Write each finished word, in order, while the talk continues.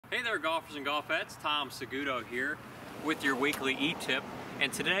Hey there golfers and golfettes, Tom Saguto here with your weekly e-tip,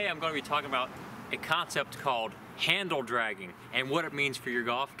 and today I'm going to be talking about a concept called handle dragging and what it means for your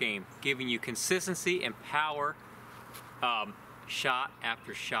golf game, giving you consistency and power shot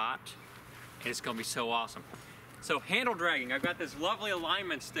after shot, and it's going to be so awesome. So handle dragging, I've got this lovely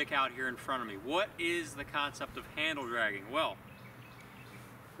alignment stick out here in front of me. What is the concept of handle dragging? Well,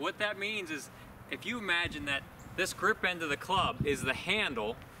 what that means is if you imagine that this grip end of the club is the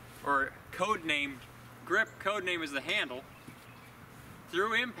handle, or grip code name is the handle,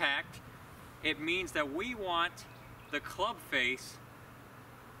 through impact, it means that we want the club face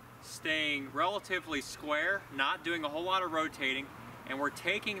staying relatively square, not doing a whole lot of rotating, and we're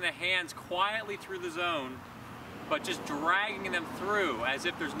taking the hands quietly through the zone, but just dragging them through as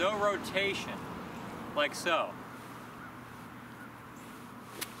if there's no rotation, like so.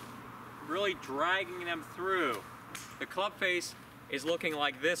 Really dragging them through. The club face is looking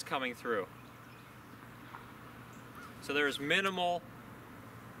like this coming through. So there's minimal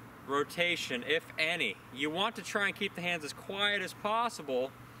rotation, if any. You want to try and keep the hands as quiet as possible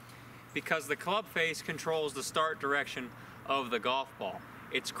because the club face controls the start direction of the golf ball.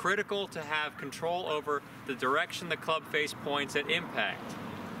 It's critical to have control over the direction the club face points at impact.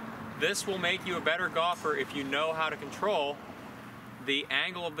 This will make you a better golfer if you know how to control the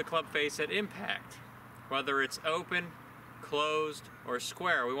angle of the club face at impact. Whether it's open, closed, or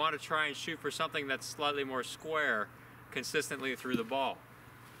square, we want to try and shoot for something that's slightly more square consistently through the ball.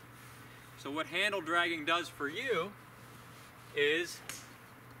 So what handle dragging does for you is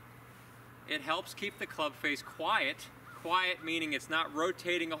it helps keep the club face quiet. Quiet meaning it's not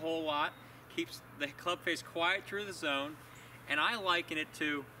rotating a whole lot, keeps the club face quiet through the zone, and I liken it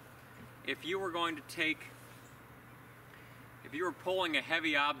to if you were pulling a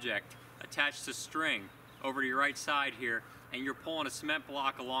heavy object attached to string over to your right side here, and you're pulling a cement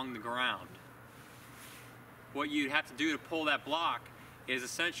block along the ground. What you'd have to do to pull that block is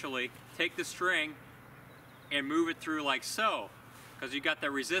essentially take the string and move it through like so, because you got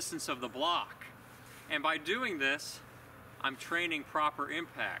the resistance of the block. And by doing this, I'm training proper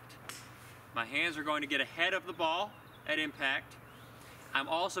impact. My hands are going to get ahead of the ball at impact. I'm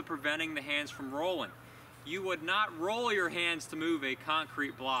also preventing the hands from rolling. You would not roll your hands to move a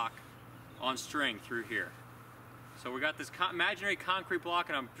concrete block on string through here. So we got this imaginary concrete block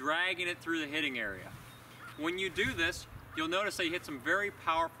and I'm dragging it through the hitting area. When you do this, you'll notice that you hit some very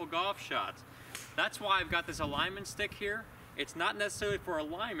powerful golf shots. That's why I've got this alignment stick here. It's not necessarily for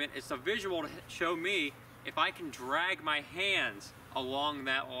alignment, it's a visual to show me if I can drag my hands along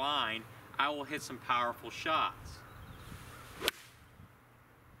that line, I will hit some powerful shots.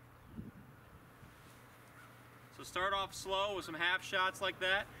 So start off slow with some half shots like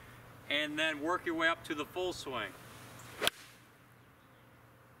that, and then work your way up to the full swing.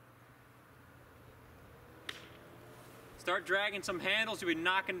 Start dragging some handles, you'll be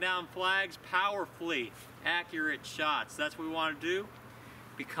knocking down flags powerfully, accurate shots. That's what we want to do.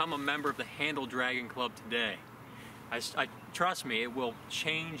 Become a member of the Handle Dragging Club today. Trust me, it will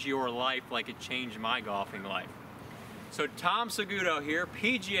change your life like it changed my golfing life. So Tom Saguto here,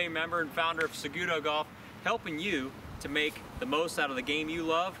 PGA member and founder of SagutoGolf, helping you to make the most out of the game you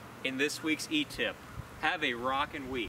love in this week's e-tip. Have a rockin' week.